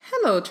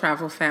Hello,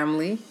 travel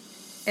family,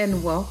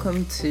 and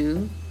welcome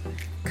to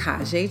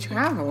Kaje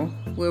Travel,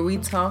 where we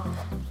talk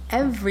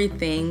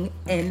everything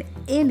and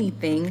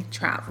anything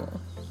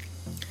travel.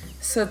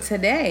 So,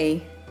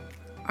 today,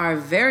 our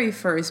very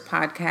first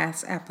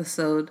podcast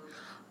episode,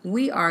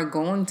 we are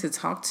going to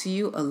talk to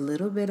you a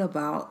little bit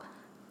about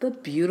the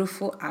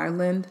beautiful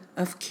island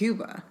of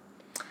Cuba.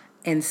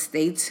 And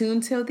stay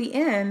tuned till the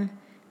end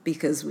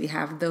because we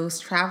have those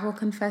travel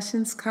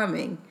confessions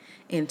coming.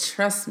 And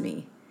trust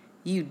me,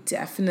 you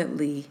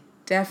definitely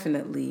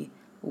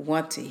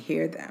want to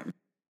hear them.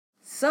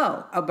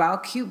 So,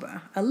 about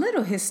Cuba, a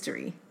little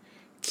history.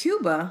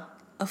 Cuba,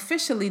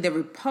 officially the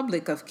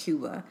Republic of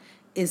Cuba,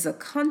 is a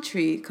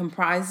country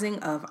comprising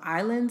of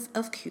islands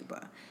of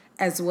Cuba,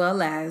 as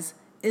well as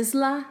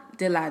Isla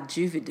de la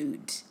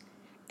Juventud,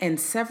 and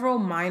several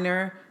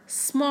minor,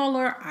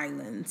 smaller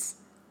islands.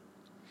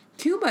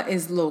 Cuba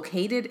is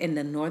located in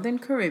the northern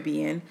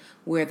Caribbean,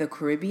 where the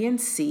Caribbean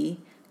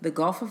Sea, the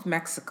Gulf of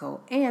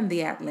Mexico, and the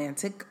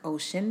Atlantic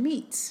Ocean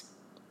meets.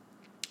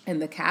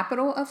 And the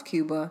capital of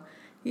Cuba,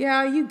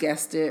 yeah, you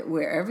guessed it,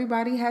 where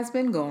everybody has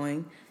been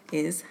going,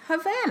 is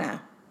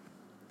Havana.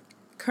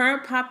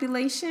 Current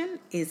population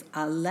is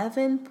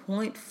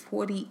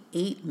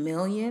 11.48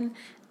 million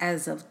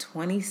as of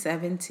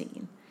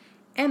 2017.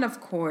 And of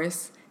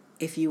course,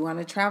 if you want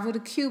to travel to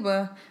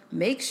Cuba,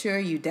 make sure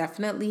you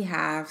definitely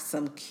have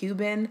some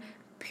Cuban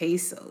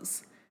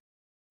pesos.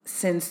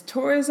 Since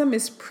tourism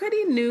is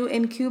pretty new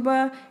in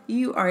Cuba,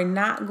 you are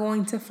not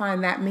going to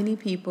find that many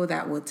people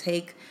that will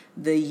take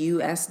the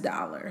US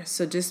dollar.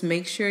 So just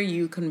make sure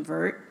you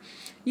convert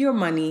your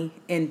money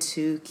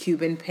into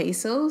Cuban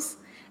pesos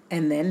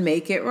and then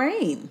make it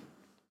rain.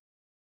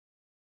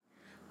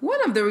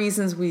 One of the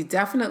reasons we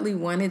definitely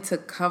wanted to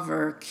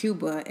cover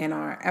Cuba in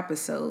our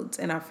episodes,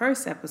 in our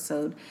first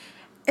episode,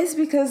 is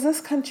because this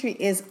country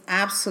is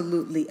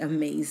absolutely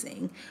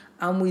amazing.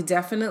 We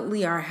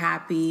definitely are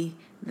happy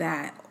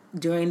that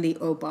during the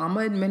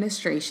Obama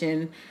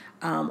administration,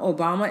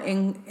 Obama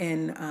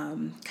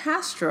and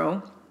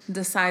Castro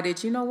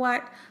decided, you know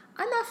what,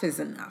 enough is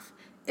enough.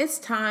 It's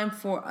time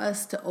for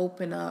us to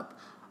open up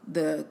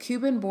the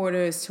Cuban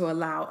borders to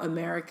allow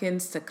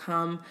Americans to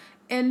come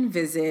and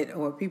visit,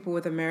 or people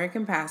with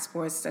American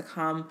passports to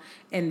come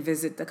and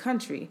visit the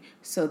country.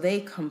 So they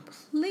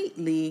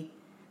completely,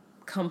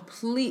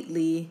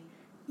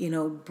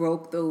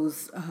 broke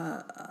those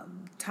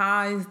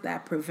ties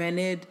that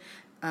prevented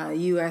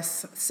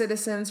U.S.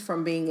 citizens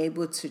from being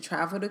able to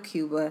travel to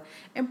Cuba,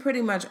 and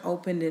pretty much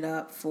opened it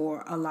up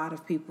for a lot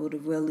of people to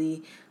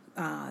really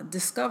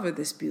discover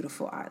this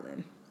beautiful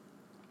island.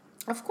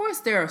 Of course,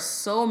 there are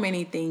so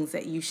many things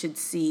that you should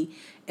see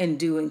and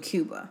do in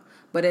Cuba.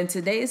 But in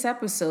today's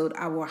episode,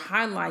 I will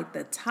highlight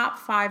the top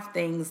 5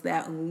 things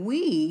that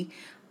we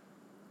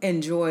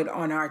enjoyed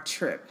on our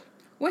trip,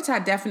 which I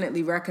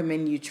definitely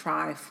recommend you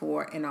try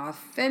for an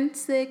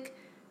authentic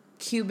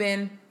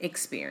Cuban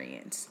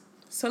experience.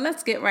 So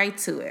let's get right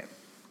to it.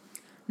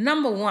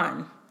 Number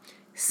 1,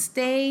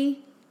 stay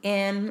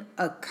in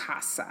a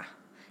casa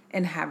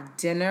and have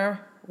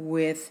dinner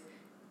with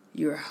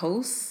your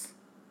hosts.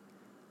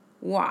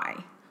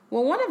 Why?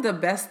 Well, one of the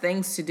best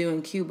things to do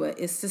in Cuba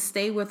is to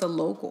stay with a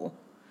local.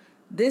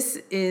 This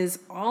is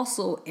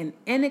also an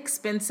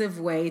inexpensive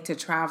way to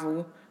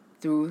travel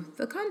through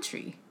the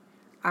country.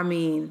 I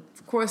mean,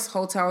 of course,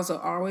 hotels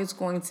are always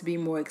going to be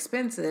more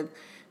expensive.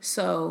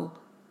 So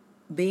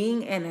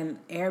being in an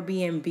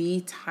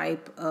Airbnb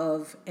type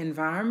of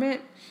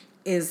environment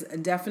is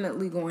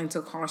definitely going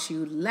to cost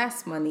you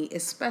less money,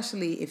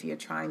 especially if you're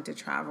trying to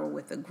travel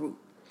with a group.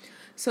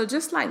 So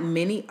just like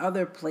many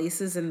other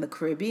places in the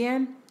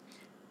Caribbean,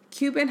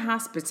 Cuban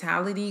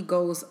hospitality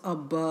goes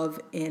above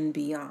and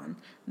beyond.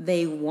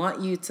 They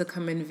want you to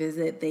come and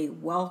visit. They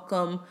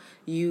welcome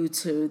you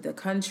to the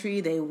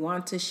country. They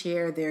want to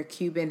share their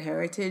Cuban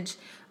heritage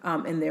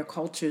and their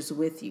cultures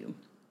with you.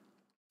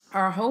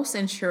 Our host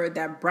ensured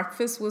that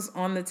breakfast was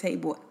on the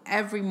table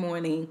every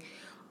morning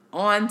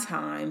on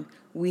time.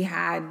 We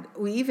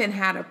even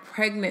had a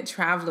pregnant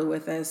traveler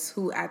with us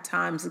who at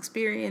times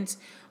experienced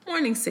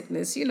morning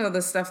sickness. You know,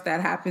 the stuff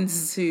that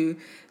happens to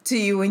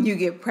you when you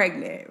get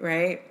pregnant,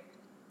 right?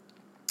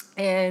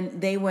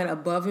 And they went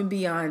above and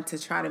beyond to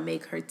try to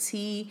make her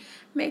tea,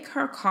 make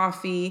her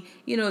coffee,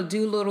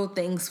 do little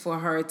things for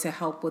her to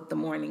help with the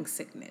morning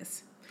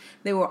sickness.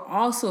 They were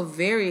also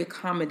very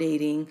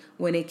accommodating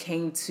when it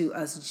came to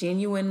us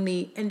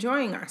genuinely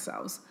enjoying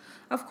ourselves.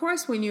 Of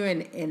course, when you're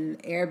in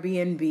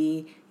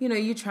Airbnb,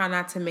 you try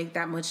not to make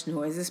that much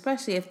noise,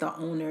 especially if the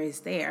owner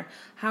is there.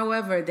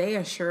 However, they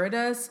assured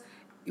us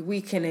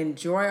we can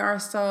enjoy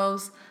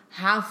ourselves,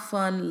 have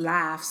fun,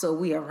 laugh. So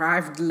we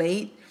arrived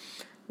late.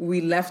 We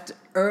left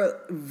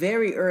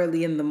very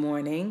early in the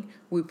morning.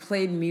 We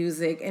played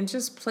music and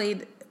just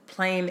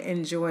plain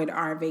enjoyed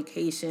our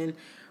vacation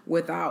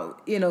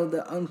without,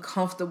 the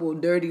uncomfortable,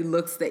 dirty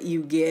looks that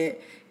you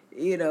get,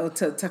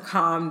 to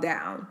calm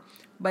down.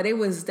 But it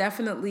was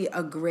definitely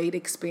a great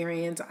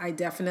experience. I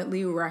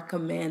definitely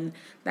recommend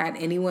that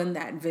anyone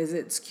that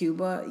visits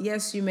Cuba,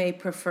 yes, you may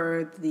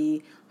prefer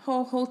the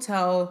whole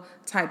hotel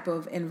type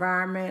of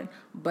environment,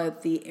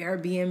 but the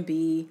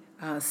Airbnb,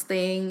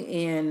 staying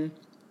in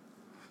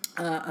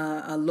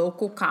a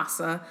local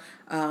casa,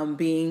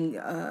 being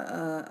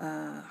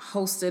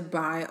hosted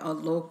by a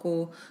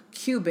local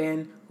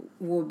Cuban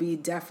will be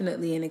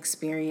definitely an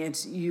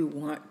experience you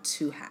want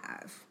to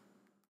have.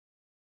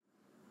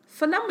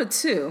 For number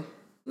 2,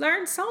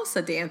 learn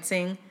salsa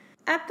dancing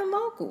at the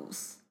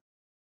locals.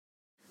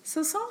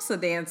 So salsa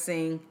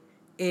dancing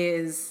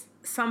is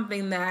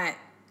something that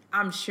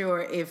I'm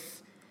sure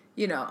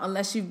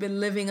unless you've been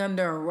living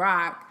under a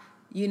rock,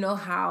 you know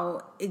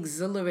how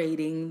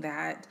exhilarating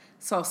that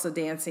salsa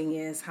dancing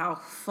is, how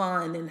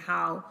fun and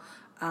how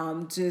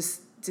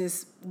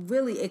just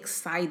really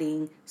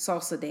exciting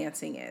salsa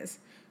dancing is.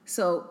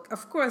 So,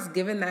 of course,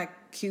 given that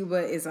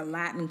Cuba is a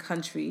Latin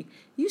country,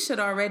 you should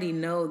already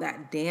know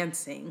that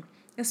dancing,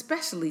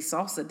 especially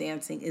salsa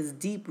dancing, is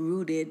deep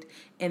rooted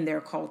in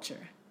their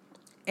culture.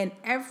 In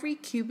every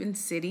Cuban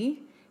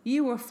city,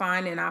 you will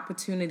find an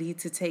opportunity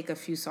to take a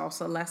few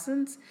salsa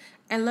lessons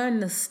and learn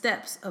the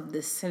steps of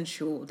this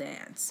sensual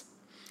dance.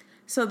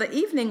 So, the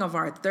evening of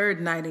our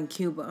third night in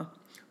Cuba,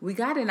 we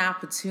got an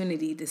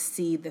opportunity to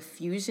see the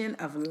fusion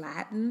of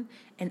Latin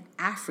and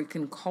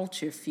African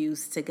culture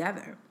fused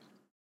together.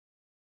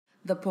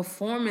 The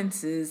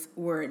performances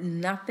were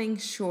nothing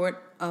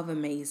short of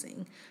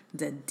amazing.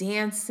 The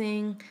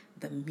dancing,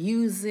 the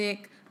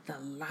music, the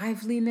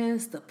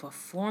liveliness, the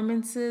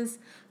performances,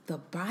 the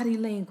body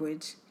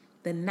language,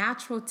 the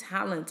natural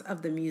talent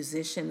of the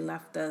musician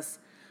left us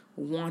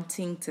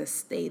wanting to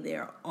stay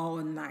there all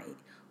night.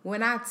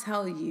 When I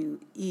tell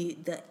you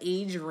the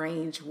age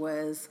range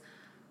was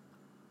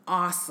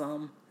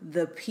awesome,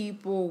 the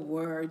people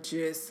were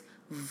just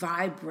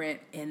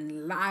vibrant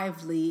and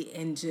lively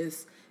and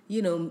just,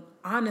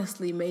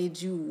 honestly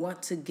made you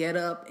want to get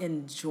up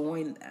and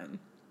join them.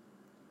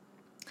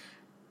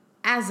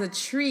 As a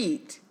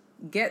treat,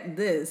 get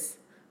this,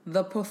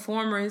 the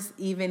performers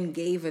even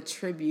gave a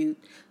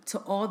tribute to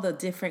all the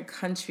different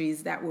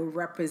countries that were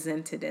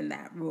represented in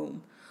that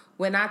room.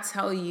 When I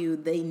tell you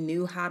they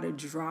knew how to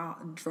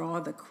draw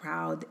the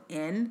crowd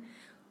in,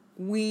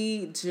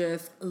 we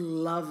just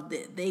loved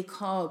it. They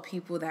called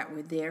people that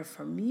were there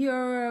from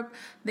Europe.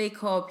 They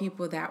called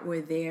people that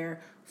were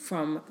there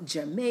from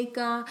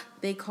Jamaica.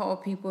 They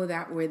called people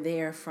that were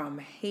there from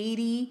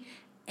Haiti.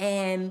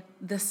 And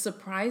the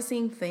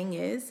surprising thing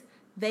is,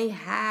 they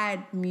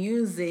had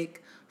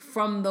music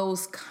from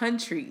those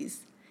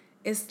countries.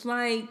 It's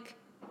like,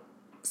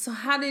 so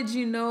how did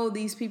you know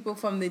these people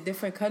from the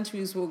different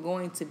countries were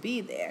going to be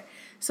there?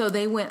 So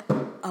they went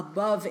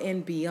above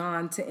and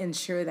beyond to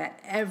ensure that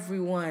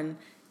everyone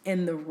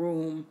in the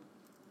room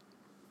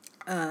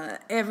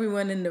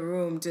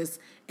just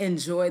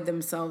enjoyed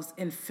themselves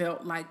and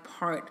felt like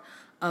part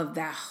of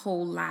that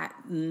whole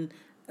Latin,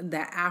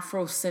 that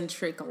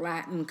Afrocentric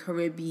Latin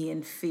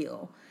Caribbean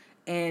feel.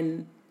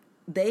 And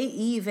they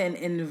even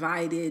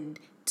invited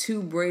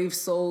 2 brave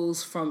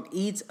souls from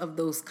each of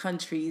those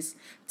countries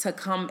to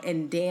come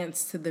and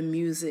dance to the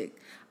music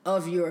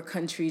of your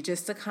country,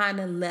 just to kind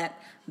of let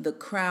the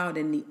crowd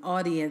and the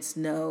audience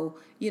know,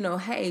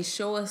 hey,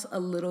 show us a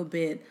little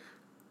bit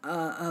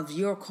of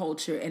your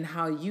culture and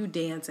how you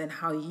dance and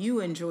how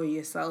you enjoy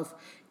yourself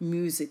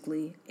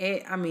musically.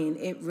 It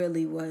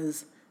really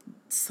was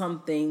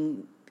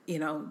something,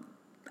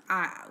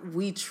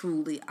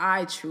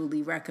 I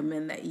truly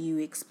recommend that you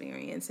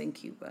experience in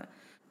Cuba.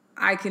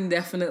 I can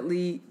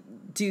definitely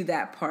do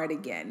that part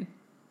again.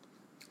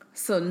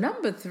 So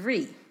number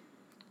 3,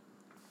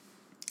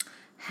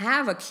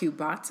 have a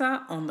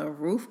cubata on the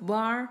roof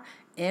bar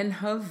in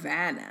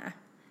Havana.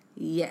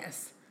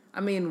 Yes.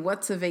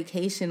 What's a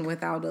vacation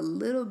without a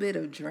little bit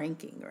of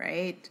drinking,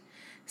 right?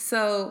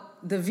 So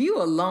the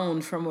view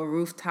alone from a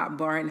rooftop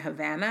bar in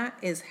Havana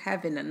is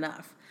heaven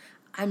enough.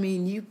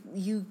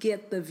 You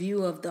get the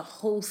view of the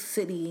whole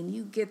city and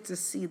you get to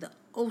see the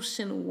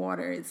ocean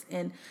waters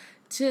and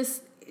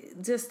just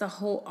the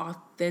whole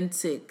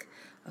authentic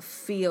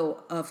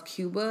feel of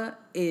Cuba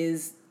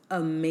is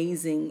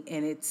amazing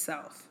in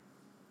itself.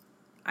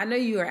 I know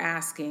you are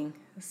asking,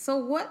 so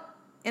what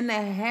in the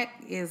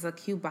heck is a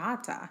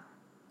cubata?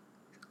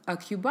 A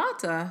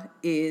cubata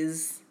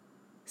is,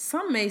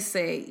 some may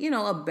say,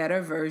 a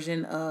better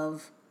version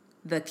of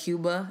the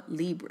Cuba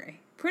Libre.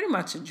 Pretty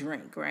much a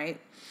drink, right?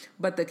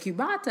 But the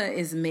cubata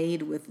is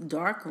made with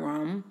dark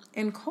rum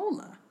and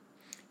cola.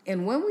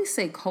 And when we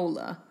say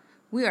cola,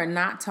 we are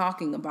not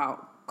talking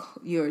about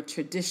your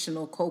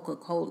traditional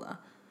Coca-Cola.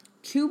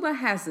 Cuba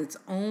has its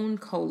own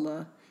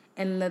cola,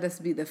 and let us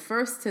be the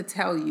first to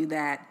tell you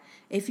that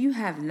if you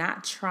have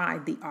not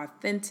tried the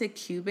authentic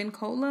Cuban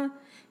cola,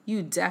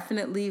 you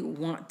definitely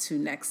want to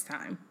next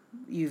time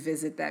you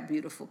visit that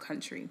beautiful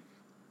country.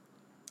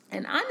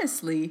 And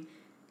honestly,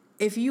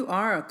 if you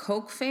are a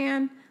Coke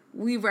fan,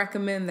 we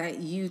recommend that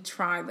you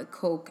try the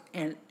Coke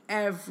in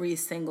every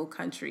single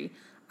country.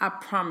 I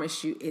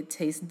promise you it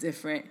tastes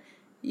different.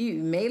 You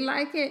may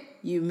like it,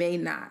 you may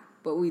not,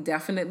 but we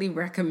definitely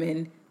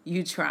recommend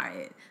you try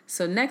it.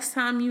 So next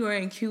time you are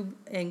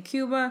in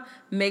Cuba,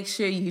 make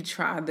sure you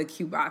try the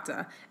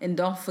cubata. And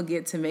don't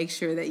forget to make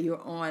sure that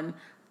you're on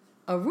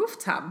a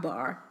rooftop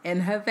bar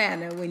in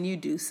Havana when you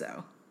do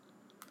so.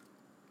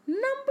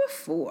 Number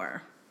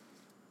 4.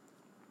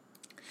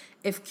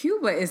 If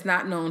Cuba is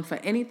not known for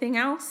anything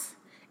else,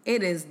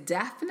 it is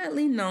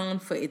definitely known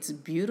for its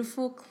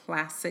beautiful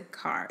classic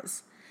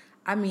cars.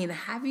 I mean,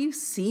 have you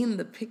seen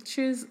the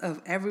pictures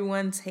of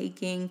everyone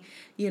taking,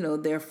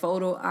 their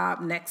photo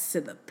op next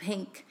to the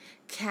pink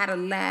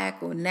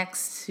Cadillac or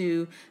next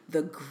to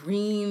the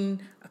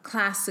green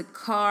classic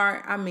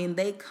car? I mean,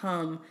 they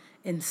come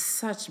in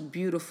such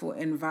beautiful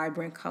and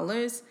vibrant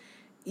colors.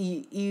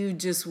 You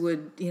just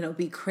would,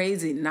 be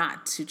crazy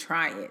not to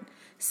try it.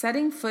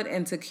 Setting foot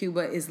into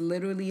Cuba is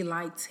literally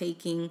like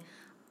taking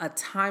a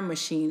time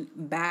machine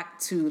back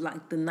to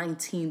like the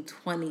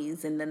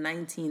 1920s and the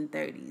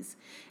 1930s.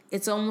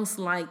 It's almost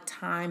like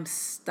time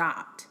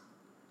stopped.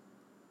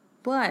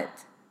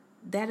 But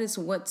that is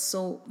what's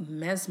so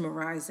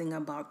mesmerizing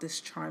about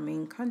this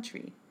charming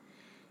country.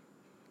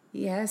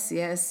 Yes,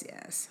 yes,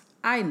 yes.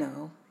 I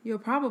know. You're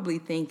probably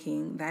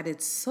thinking that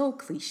it's so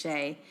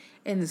cliche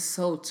and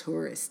so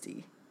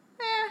touristy.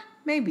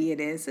 Maybe it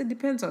is. It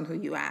depends on who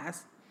you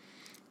ask.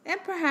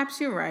 And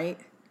perhaps you're right.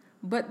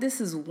 But this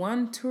is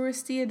one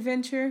touristy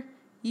adventure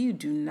you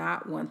do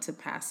not want to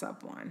pass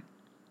up on.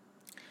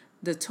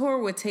 The tour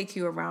would take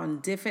you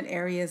around different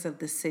areas of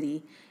the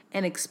city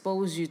and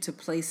expose you to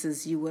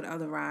places you would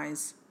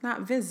otherwise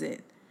not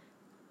visit.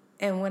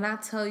 And when I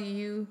tell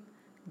you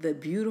the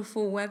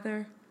beautiful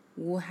weather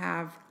will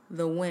have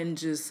the wind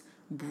just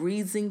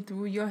breezing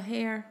through your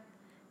hair,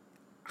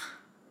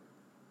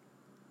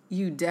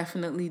 you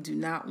definitely do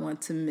not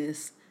want to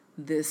miss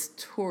this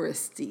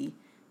touristy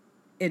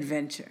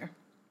adventure.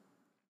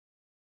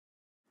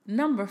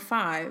 Number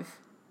 5,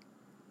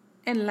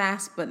 and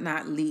last but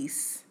not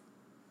least,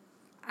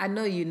 I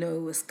know you know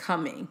it was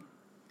coming.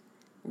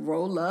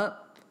 Roll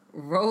up,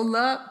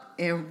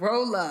 and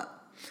roll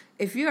up.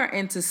 If you are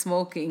into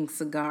smoking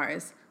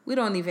cigars, we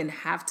don't even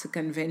have to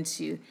convince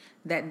you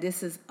that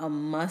this is a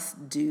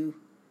must-do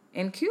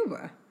in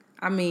Cuba.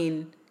 I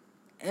mean,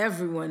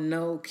 everyone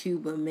knows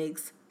Cuba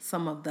makes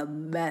some of the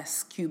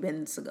best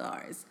Cuban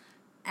cigars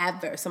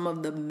ever, some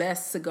of the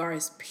best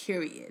cigars,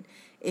 period.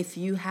 If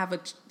you have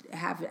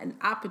an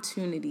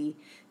opportunity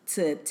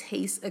to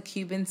taste a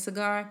Cuban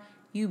cigar,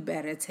 you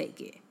better take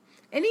it.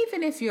 And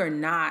even if you're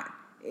not,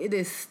 it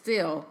is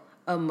still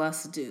a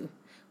must-do.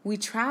 We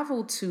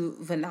traveled to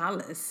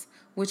Vinales,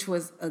 which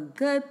was a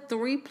good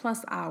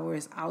 3+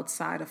 hours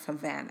outside of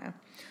Havana,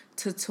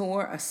 to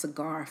tour a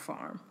cigar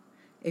farm.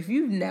 If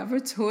you've never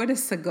toured a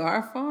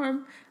cigar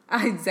farm,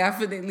 I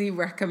definitely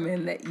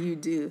recommend that you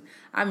do.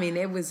 I mean,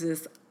 it was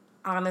just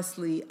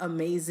honestly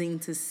amazing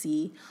to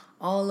see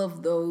all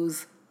of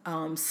those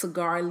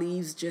cigar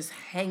leaves just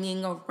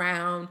hanging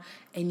around,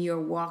 and you're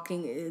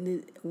walking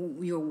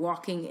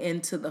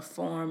into the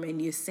farm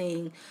and you're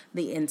seeing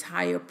the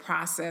entire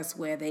process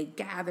where they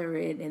gather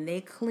it and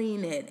they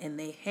clean it and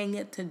they hang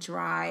it to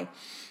dry.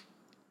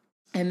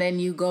 And then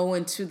you go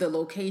into the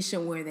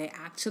location where they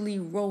actually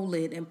roll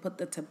it and put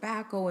the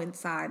tobacco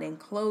inside and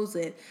close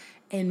it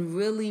and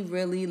really,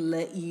 really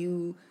let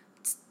you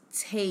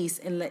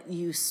taste and let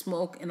you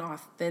smoke an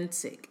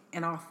authentic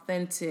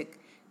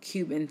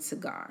Cuban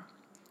cigar.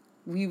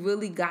 We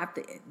really got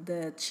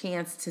the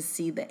chance to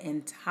see the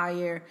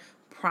entire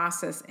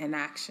process in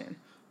action.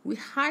 We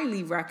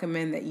highly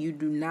recommend that you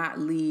do not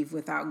leave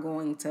without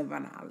going to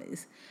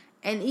Vinales.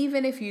 And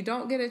even if you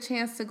don't get a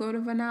chance to go to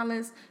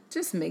Vinales,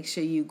 just make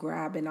sure you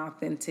grab an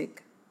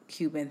authentic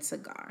Cuban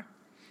cigar.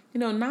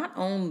 Not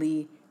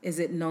only is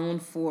it known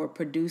for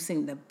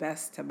producing the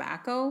best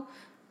tobacco,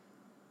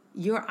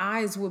 your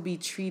eyes will be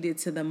treated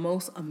to the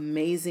most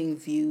amazing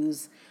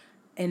views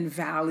and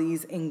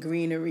valleys and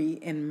greenery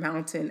and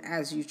mountain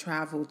as you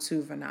travel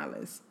to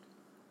Vinales.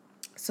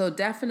 So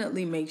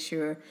definitely make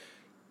sure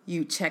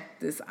you check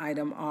this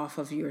item off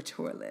of your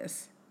tour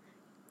list.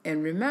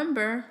 And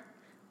remember,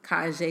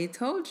 Kage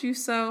told you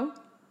so.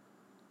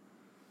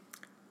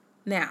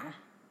 Now,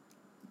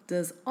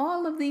 does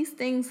all of these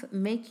things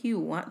make you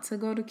want to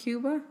go to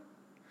Cuba?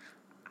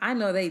 I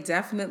know they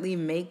definitely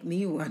make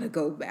me want to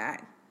go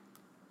back.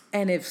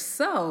 And if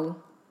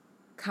so,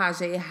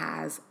 Kage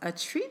has a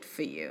treat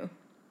for you.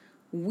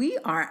 We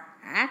are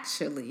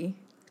actually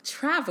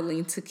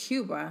traveling to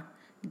Cuba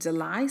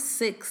July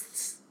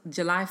 1st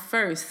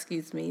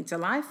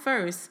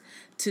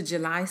to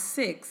July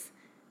 6th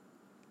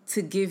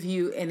to give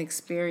you an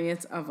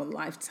experience of a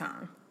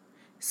lifetime.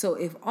 So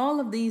if all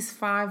of these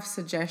 5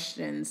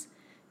 suggestions,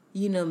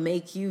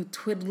 make you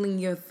twiddling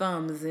your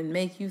thumbs and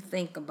make you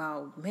think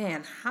about,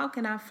 man, how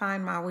can I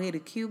find my way to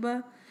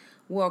Cuba?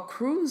 Well,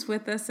 cruise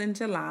with us in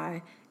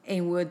July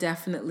and we'll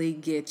definitely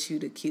get you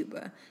to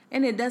Cuba.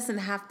 And it doesn't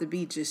have to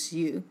be just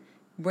you.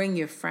 Bring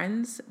your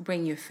friends,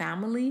 bring your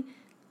family,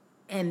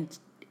 and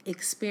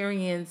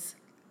experience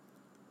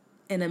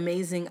an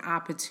amazing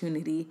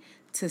opportunity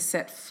to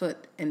set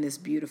foot in this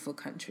beautiful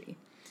country.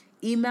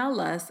 email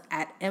us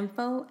at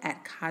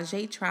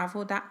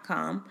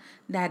info@kajetravel.com.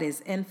 That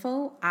is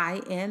info,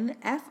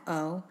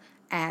 INFO,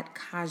 at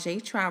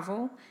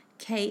kajetravel,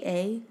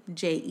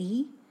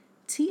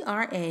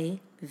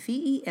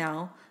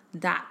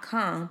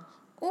 KAJETRAVEL.com,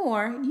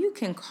 or you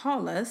can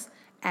call us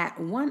at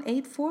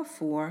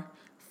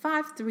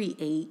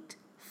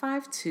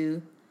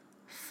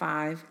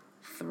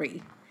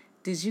 1-844-538-5253.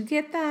 Did you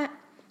get that?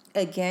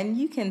 Again,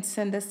 you can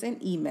send us an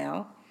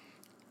email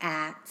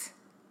at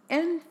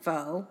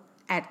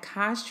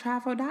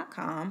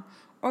info@kajetravel.com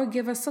or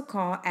give us a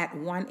call at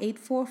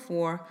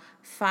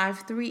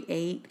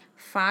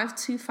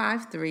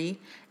 1-844-538-5253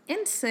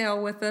 and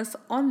sail with us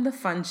on the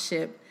fun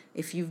ship.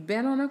 If you've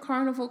been on a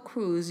Carnival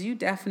cruise, you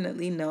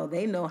definitely know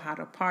they know how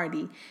to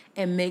party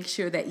and make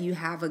sure that you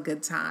have a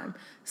good time.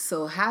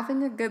 So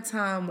having a good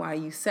time while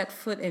you set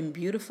foot in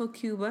beautiful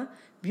Cuba,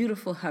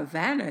 beautiful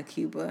Havana,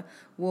 Cuba,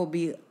 will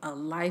be a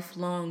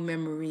lifelong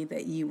memory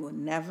that you will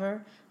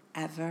never,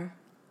 ever,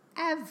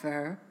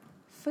 ever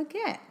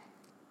forget.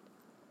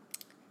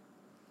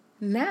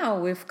 Now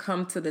we've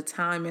come to the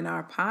time in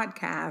our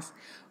podcast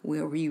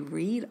where we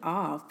read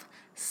off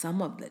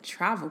some of the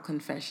travel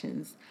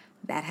confessions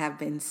that have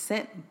been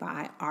sent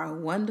by our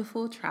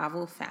wonderful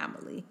travel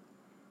family.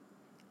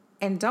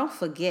 And don't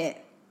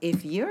forget,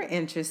 if you're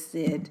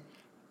interested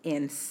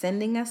in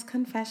sending us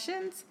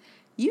confessions,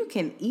 you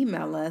can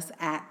email us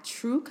at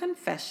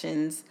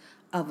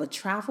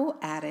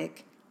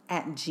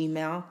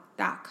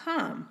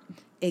trueconfessionsofatraveladdict@gmail.com.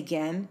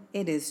 Again,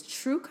 it is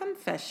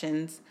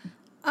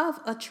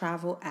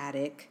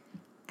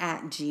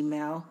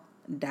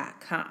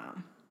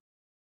trueconfessionsofatraveladdict@gmail.com.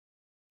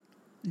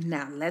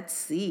 Now let's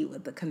see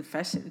what the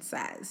confession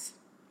says.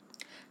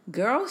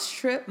 Girls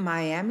Trip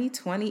Miami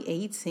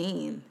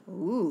 2018.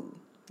 Ooh,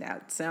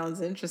 that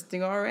sounds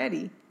interesting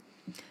already.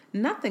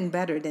 Nothing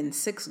better than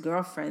 6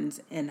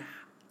 girlfriends in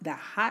the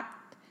hot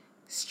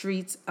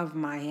streets of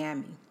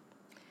Miami.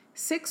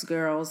 6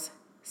 girls,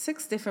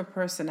 6 different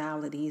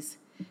personalities,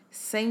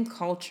 same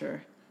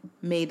culture,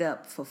 made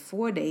up for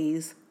 4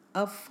 days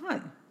of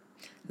fun,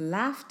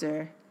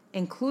 laughter,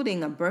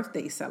 including a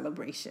birthday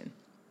celebration.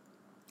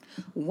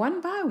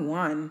 One by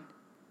one,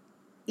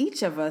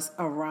 each of us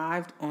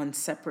arrived on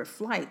separate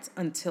flights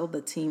until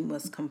the team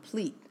was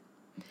complete.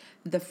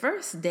 The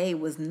first day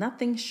was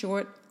nothing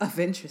short of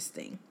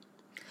interesting.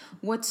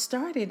 What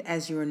started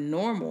as your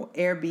normal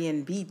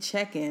Airbnb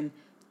check-in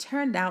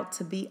turned out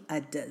to be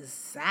a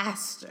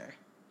disaster.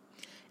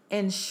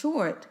 In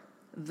short,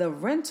 the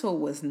rental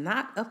was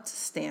not up to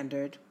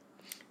standard,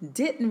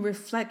 didn't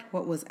reflect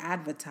what was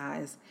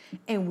advertised,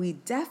 and we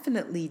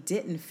definitely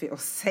didn't feel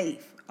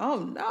safe. Oh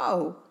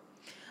no!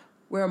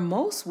 Where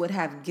most would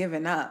have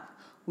given up,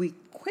 we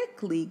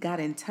quickly got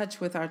in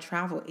touch with our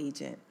travel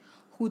agent,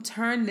 who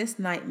turned this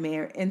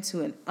nightmare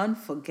into an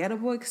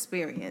unforgettable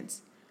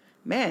experience.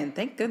 Man,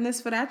 thank goodness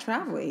for that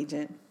travel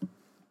agent.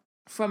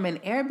 From an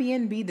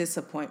Airbnb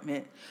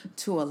disappointment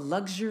to a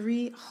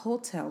luxury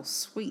hotel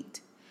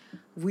suite,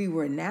 we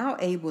were now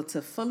able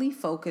to fully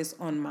focus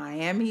on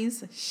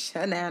Miami's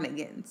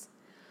shenanigans.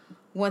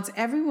 Once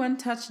everyone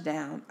touched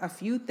down, a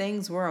few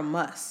things were a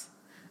must,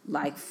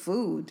 like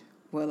food.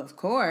 Well, of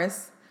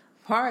course,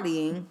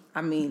 partying.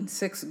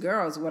 6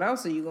 girls. What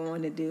else are you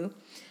going to do?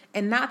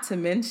 And not to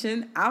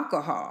mention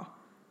alcohol.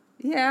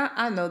 Yeah,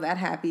 I know that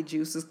happy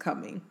juice is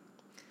coming.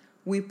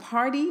 We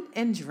partied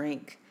and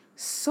drank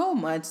so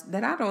much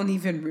that I don't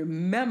even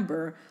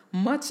remember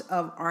much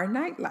of our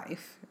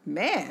nightlife.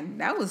 Man,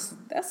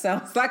 that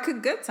sounds like a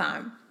good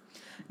time.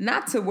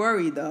 Not to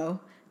worry though,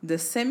 the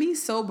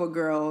semi-sober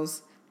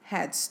girls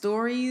had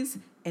stories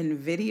and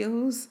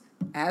videos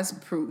as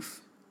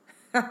proof.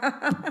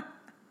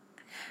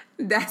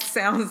 That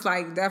sounds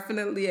like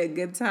definitely a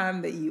good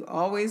time that you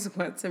always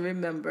want to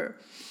remember.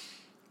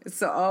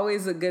 It's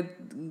always a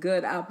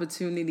good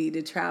opportunity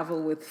to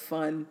travel with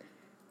fun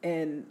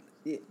and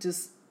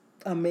just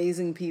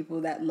amazing people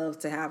that love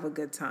to have a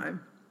good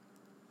time.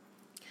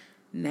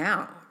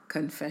 Now,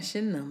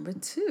 confession number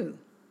 2.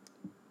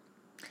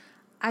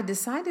 I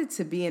decided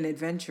to be an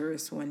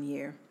adventurous one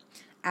year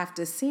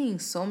after seeing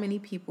so many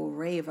people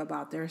rave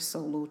about their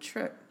solo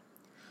trip.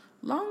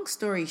 Long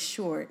story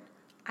short,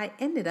 I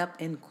ended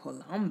up in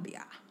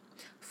Colombia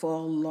for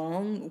a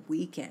long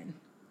weekend.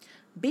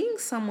 Being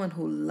someone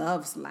who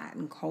loves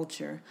Latin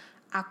culture,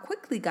 I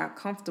quickly got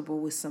comfortable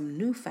with some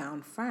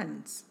newfound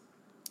friends.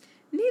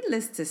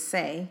 Needless to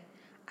say,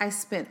 I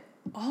spent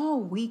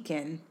all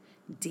weekend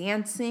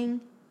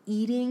dancing,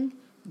 eating,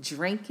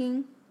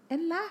 drinking,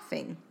 and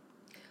laughing.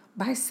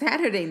 By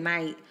Saturday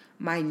night,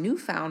 my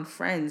newfound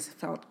friends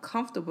felt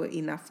comfortable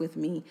enough with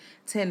me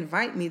to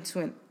invite me to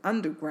an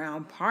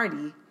underground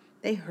party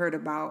they heard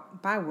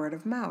about by word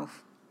of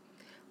mouth.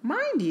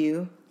 Mind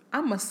you,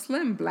 I'm a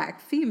slim black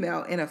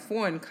female in a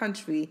foreign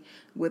country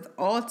with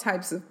all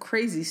types of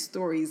crazy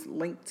stories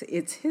linked to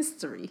its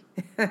history.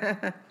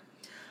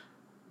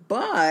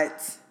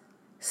 But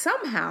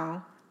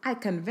somehow I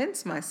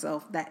convinced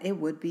myself that it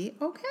would be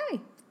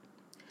okay.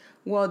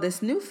 Well,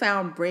 this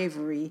newfound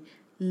bravery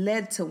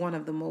led to one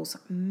of the most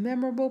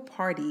memorable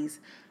parties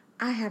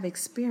I have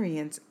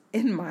experienced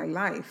in my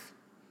life.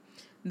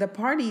 The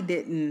party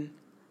didn't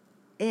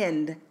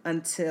end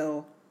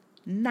until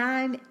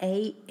 9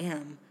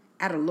 a.m.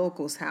 at a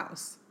local's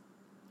house.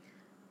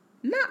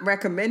 Not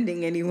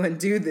recommending anyone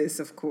do this,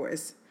 of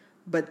course,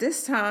 but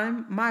this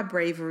time my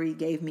bravery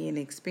gave me an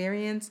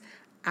experience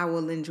I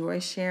will enjoy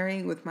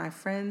sharing with my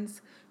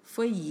friends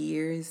for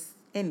years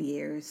and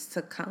years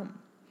to come.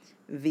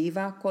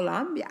 Viva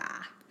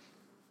Colombia!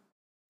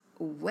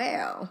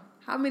 Well,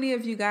 how many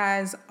of you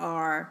guys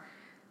are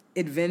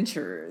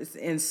adventurers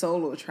and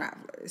solo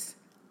travelers?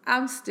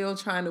 I'm still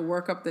trying to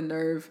work up the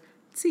nerve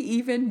to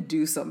even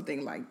do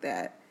something like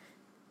that.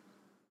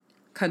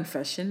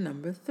 Confession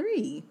number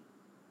 3.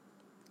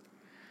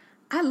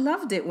 I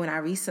loved it when I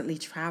recently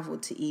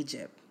traveled to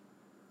Egypt.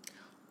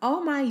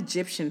 All my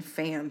Egyptian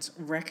fans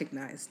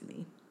recognized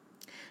me.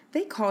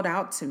 They called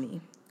out to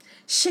me,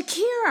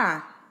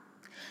 "Shakira!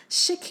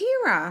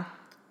 Shakira!"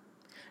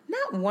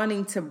 Not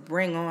wanting to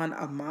bring on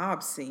a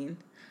mob scene,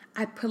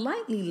 I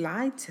politely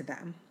lied to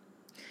them,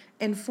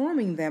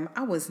 informing them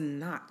I was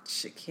not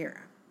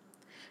Shakira.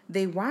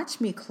 They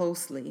watched me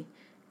closely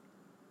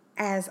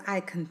as I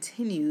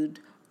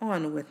continued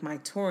on with my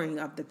touring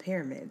of the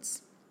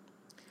pyramids.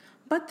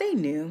 But they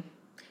knew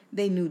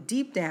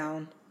deep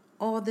down,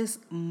 all this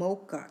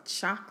mocha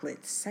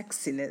chocolate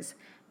sexiness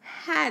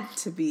had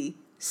to be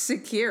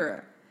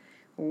Shakira.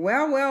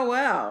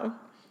 Well.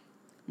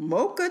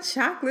 Mocha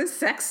chocolate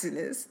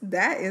sexiness.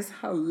 That is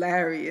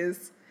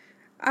hilarious.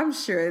 I'm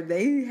sure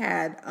they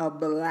had a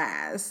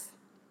blast.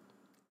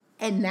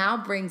 And now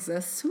brings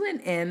us to an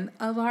end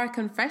of our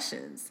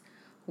confessions.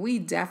 We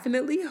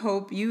definitely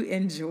hope you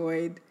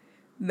enjoyed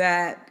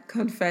that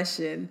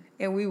confession,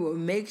 and we will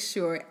make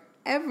sure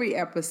every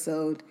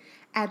episode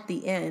at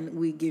the end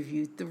we give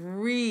you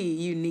 3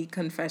 unique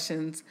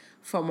confessions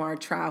from our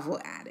travel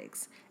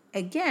addicts.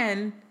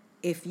 Again,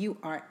 if you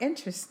are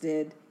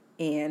interested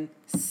in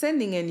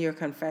sending in your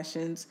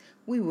confessions,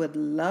 we would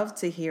love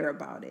to hear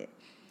about it.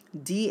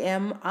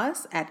 DM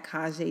us at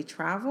Kaje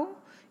Travel,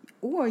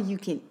 or you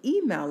can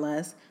email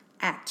us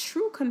at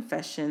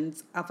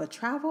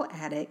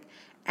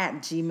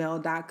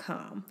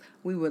trueconfessionsofatraveladdict@gmail.com.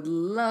 We would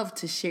love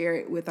to share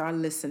it with our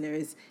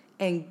listeners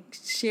and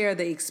share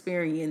the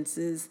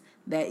experiences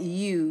that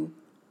you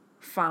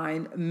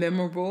find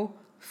memorable,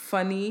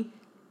 funny,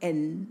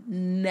 and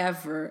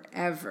never,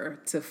 ever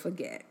to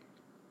forget.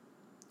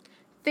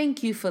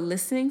 Thank you for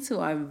listening to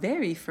our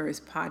very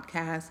first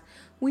podcast.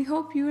 We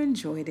hope you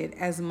enjoyed it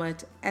as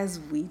much as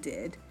we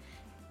did.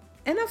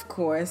 And of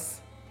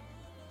course,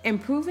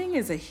 improving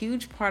is a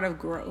huge part of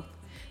growth,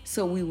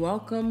 so we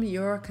welcome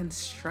your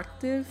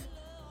constructive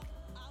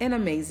and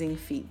amazing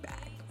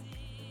feedback.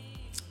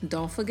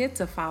 Don't forget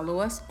to follow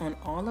us on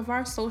all of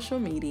our social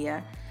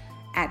media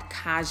at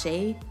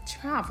Kaje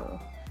Travel.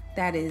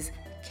 That is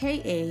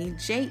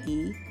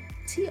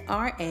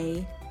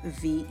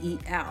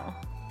KAJETRAVEL.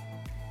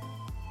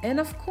 And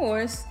of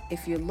course,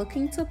 if you're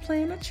looking to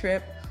plan a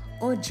trip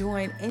or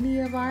join any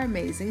of our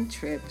amazing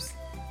trips,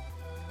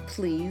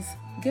 please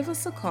give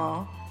us a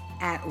call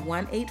at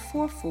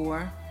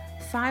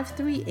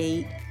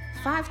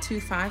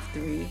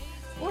 1-844-538-5253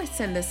 or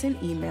send us an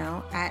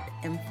email at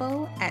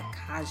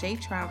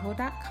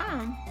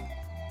info@kajetravel.com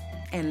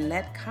and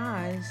let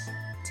Kaj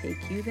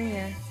take you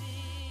there.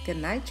 Good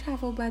night,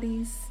 travel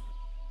buddies.